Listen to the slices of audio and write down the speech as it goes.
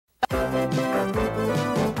Let's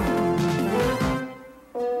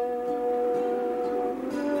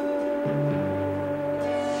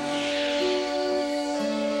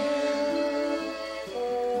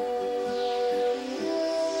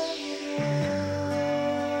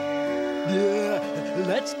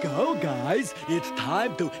go, guys. It's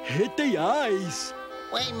time to hit the ice.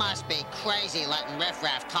 We must be crazy letting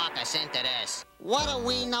Riff-Raff talk us into this. What do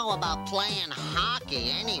we know about playing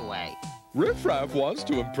hockey anyway? Riff-Raff wants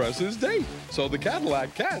to impress his date, so the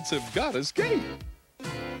Catillac cats have got to skate.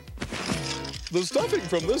 The stuffing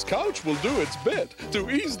from this couch will do its bit to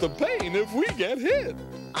ease the pain if we get hit.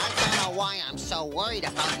 I don't know why I'm so worried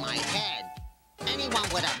about my head. Anyone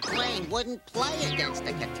with a brain wouldn't play against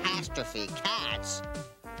the catastrophe cats.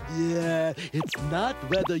 Yeah, it's not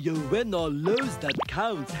whether you win or lose that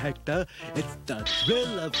counts, Hector. It's the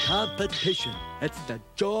thrill of competition. It's the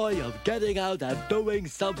joy of getting out and doing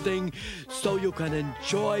something so you can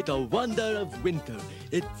enjoy the wonder of winter.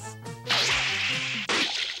 It's...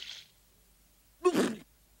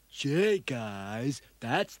 Gee, guys,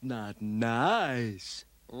 that's not nice.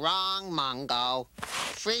 Wrong, Mungo.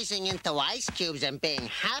 Freezing into ice cubes and being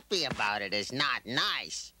happy about it is not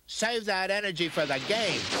nice. Save that energy for the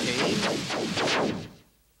game, team.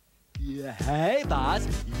 Yeah, hey, boss,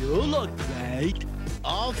 you look great.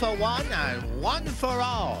 All for one and one for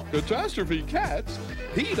all. Catastrophe cats,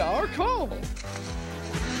 heed our call.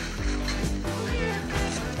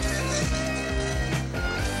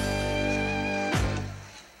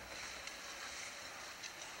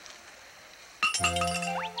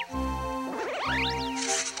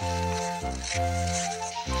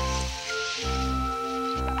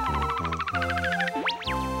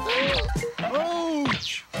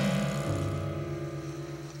 Ouch!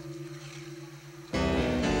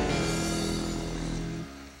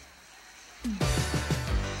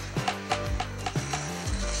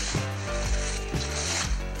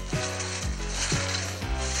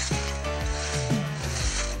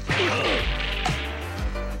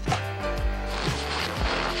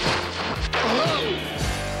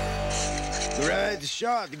 Great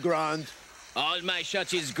shot, Grunt. All my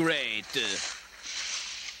shots is great.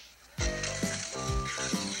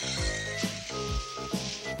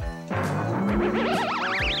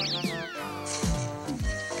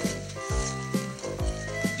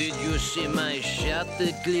 Did you see my shot,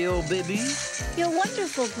 Cleo, baby? You're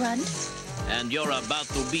wonderful, Grunt. And you're about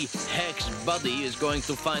to be Heck's buddy is going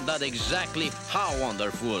to find out exactly how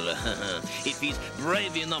wonderful. If he's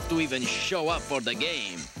brave enough to even show up for the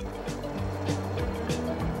game.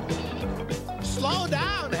 Slow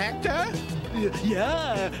down, Hector.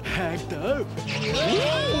 Yeah, Hector.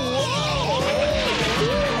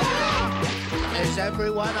 Is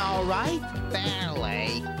everyone all right?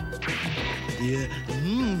 Barely. Yeah.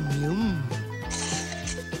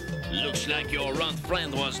 Looks like your runt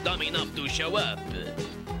friend was dumb enough to show up.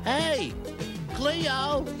 Hey,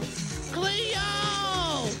 Cleo! Cleo!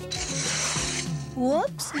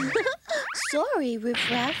 Whoops. Sorry,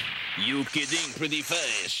 Riff-Raff. You kidding, pretty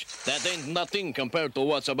face? That ain't nothing compared to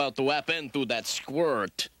what's about to happen to that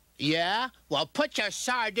squirt. Yeah? Well, put your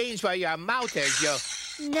sardines where your mouth is, you...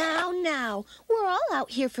 Now. We're all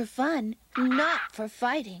out here for fun, not for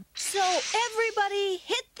fighting. So everybody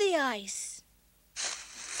hit the ice.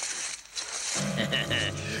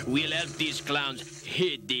 We'll help these clowns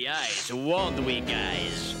hit the ice, won't we,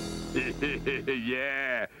 guys?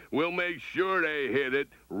 Yeah, we'll make sure they hit it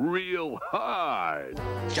real hard.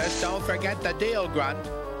 Just don't forget the deal, Grunt.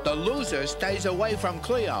 The loser stays away from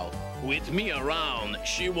Cleo. With me around,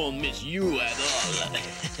 she won't miss you at all.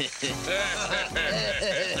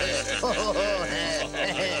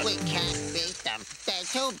 We can't beat them. They're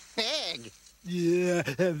too big. Yeah,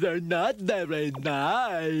 they're not very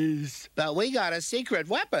nice. But we got a secret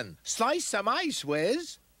weapon. Slice some ice,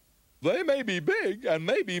 Wiz. They may be big and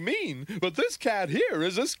may be mean, but this cat here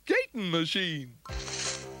is a skating machine.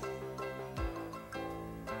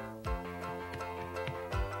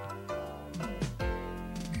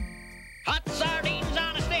 Hot sardines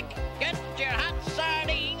on a stick. Get your hot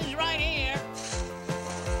sardines right here.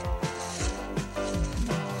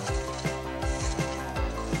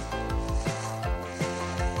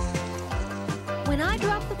 When I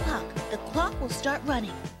drop the puck, the clock will start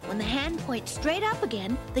running. When the hand points straight up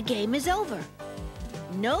again, the game is over.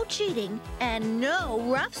 No cheating and no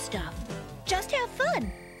rough stuff. Just have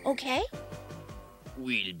fun, okay?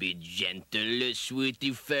 We'll be gentle,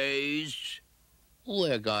 sweetie face.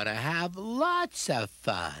 We're gonna have lots of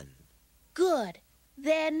fun. Good.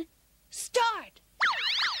 Then start.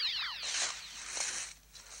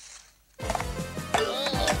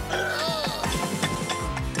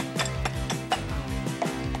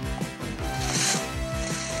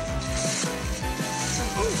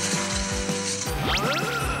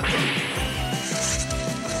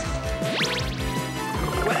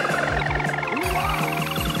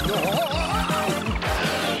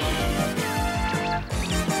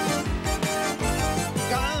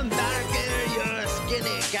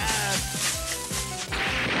 cat.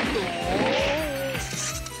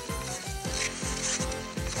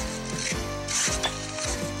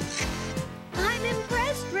 I'm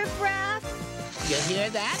impressed, Riff-Raff. You hear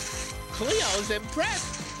that? Cleo's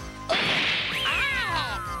impressed.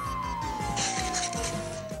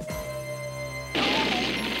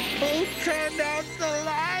 Who turned out the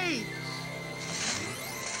light?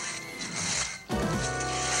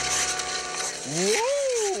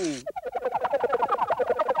 Whoa!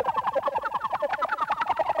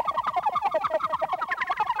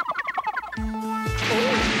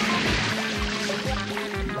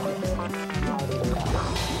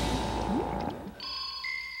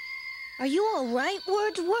 Are you all right,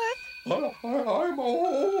 Wordsworth? I'm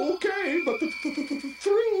okay, but the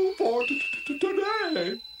thrill for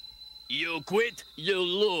today. You quit, you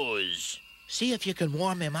lose. See if you can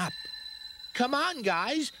warm him up. Come on,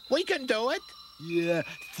 guys. We can do it. Yeah,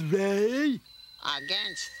 3.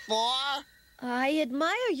 Against 4? I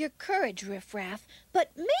admire your courage, Riff-Raff,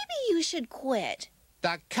 but maybe you should quit.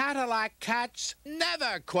 The Catillac cats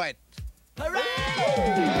never quit.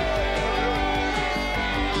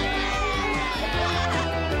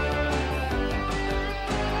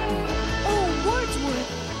 Oh, Wordsworth,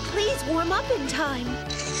 please warm up in time.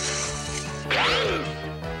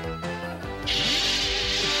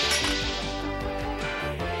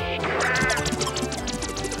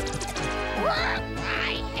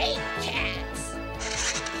 I hate cats.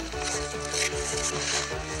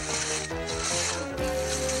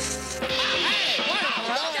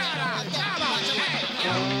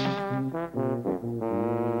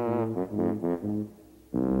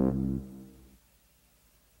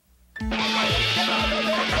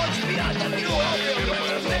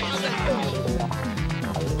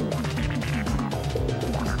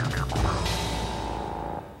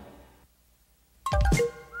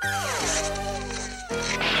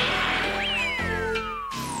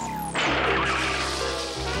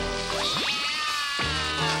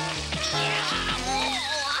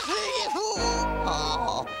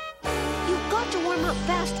 You've got to warm up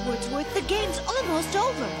fast, Wordsworth. The game's almost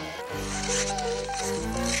over.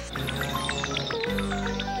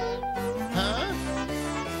 Huh?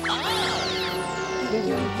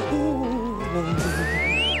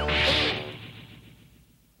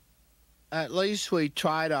 At least we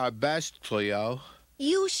tried our best, Cleo.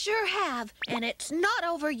 You sure have, and it's not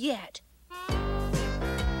over yet.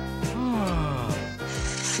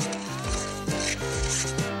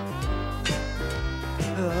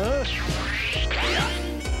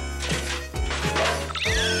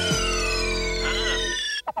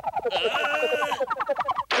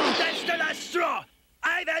 That's the last straw!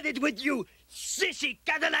 I've had it with you, sissy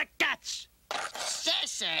Cadillac cats!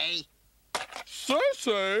 Sissy?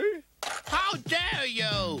 Sissy? How dare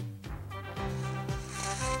you?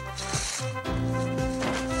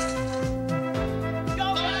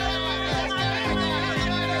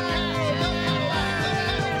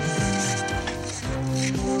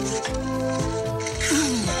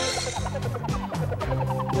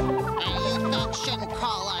 You folks shouldn't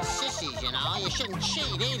call us sissies, you know. You shouldn't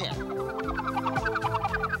cheat either.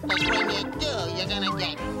 Because when you do, you're gonna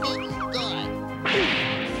get beaten good.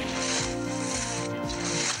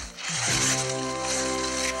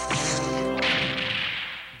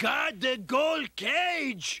 Guard the gold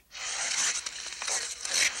cage!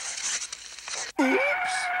 Oops!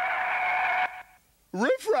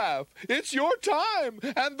 Riff-Raff, it's your time,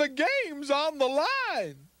 and the game's on the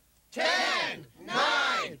line. 10,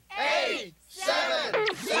 9, 8, 7,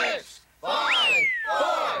 6, 5,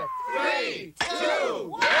 4, 3, 2,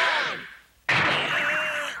 1.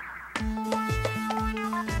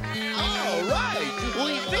 All right,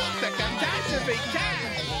 we beat the catastrophe cat.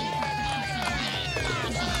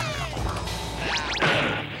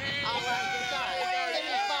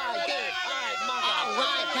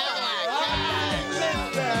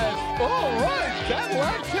 All right,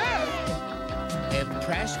 Cadillac cat.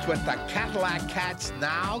 Impressed with the Catillac cats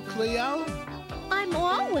now, Cleo? I'm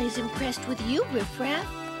always impressed with you, Riff-Raff.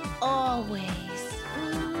 Always.